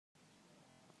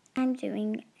I'm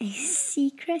doing a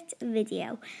secret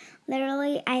video.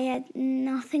 Literally, I had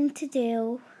nothing to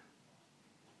do.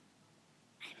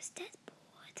 I was dead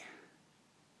bored.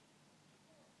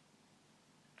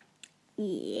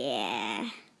 Yeah.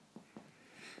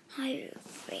 I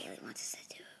really wanted to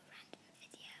do a random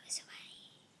video, so I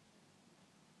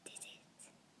did it.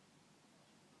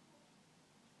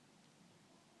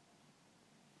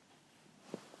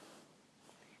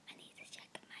 I need to check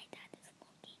if my dad is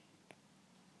looking,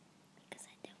 because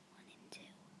I don't want him to.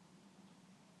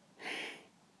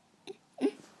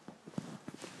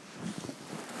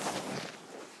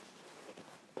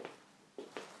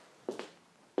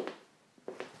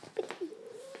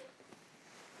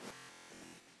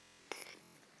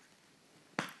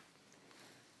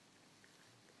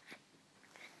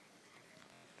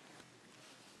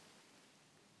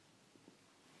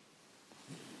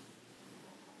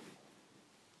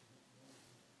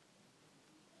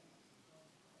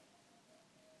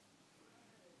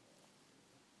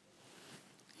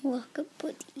 Look at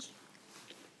Buddy.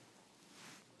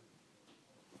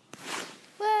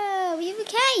 Whoa, are you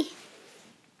okay?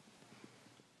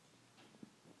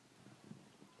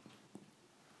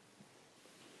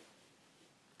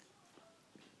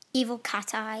 Evil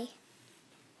cat eye.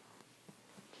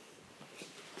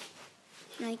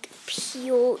 Like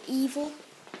pure evil.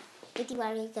 Buddy, where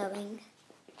are you going?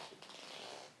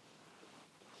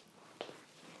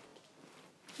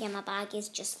 Yeah, my bag is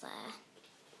just there.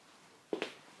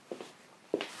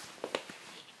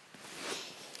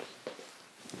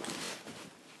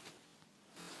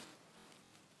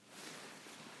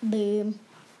 Boom.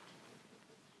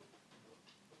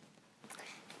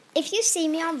 If you see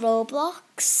me on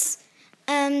Roblox,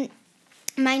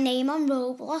 my name on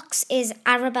Roblox is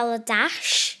Arabella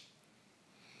Dash.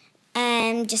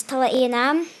 Just to let you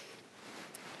know.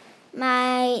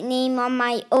 My name on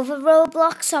my other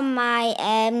Roblox on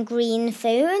my green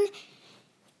phone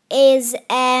is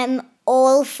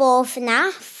All for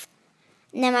FNAF.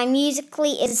 And then my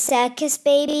Musical.ly is Circus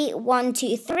Baby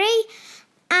 123,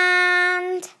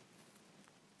 and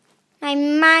my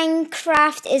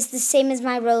Minecraft is the same as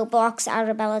my Roblox,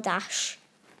 Arabella Dash.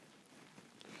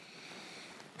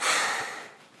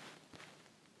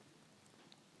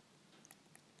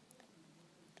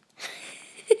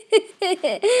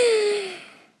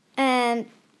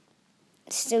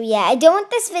 So yeah, I don't want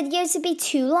this video to be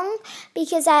too long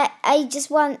because I just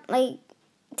want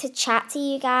to chat to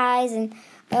you guys, and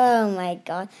oh my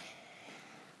god.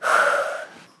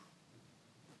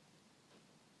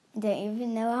 I don't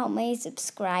even know how many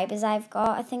subscribers I've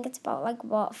got. I think it's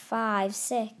about 5,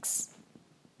 6.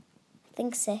 I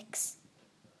think 6.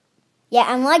 Yeah,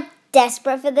 I'm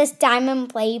desperate for this diamond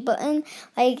play button.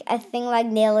 I think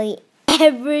nearly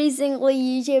every single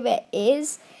YouTuber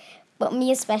is, but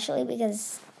me especially,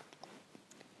 because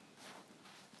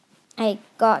I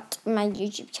got my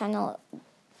YouTube channel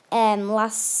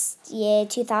last year,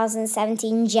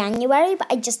 2017 January, but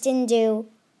I just didn't do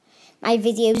my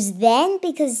videos then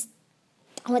because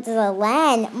I wanted to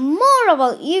learn more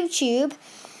about YouTube.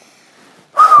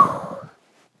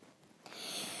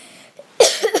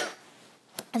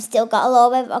 I've still got a little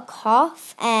bit of a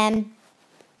cough,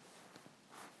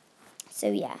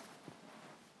 so yeah.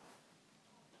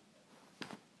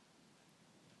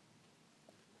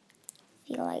 I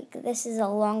feel like this is a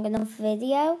long enough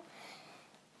video.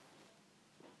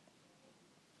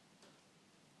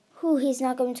 He's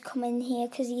not going to come in here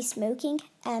because he's smoking.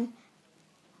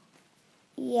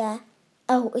 Yeah.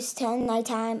 Oh, it's turning night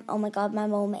time. Oh my god, my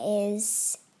mom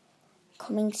is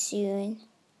coming soon.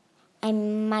 I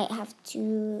might have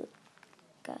to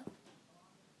go.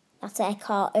 That's a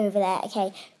car over there.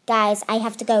 Okay, guys, I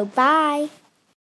have to go. Bye.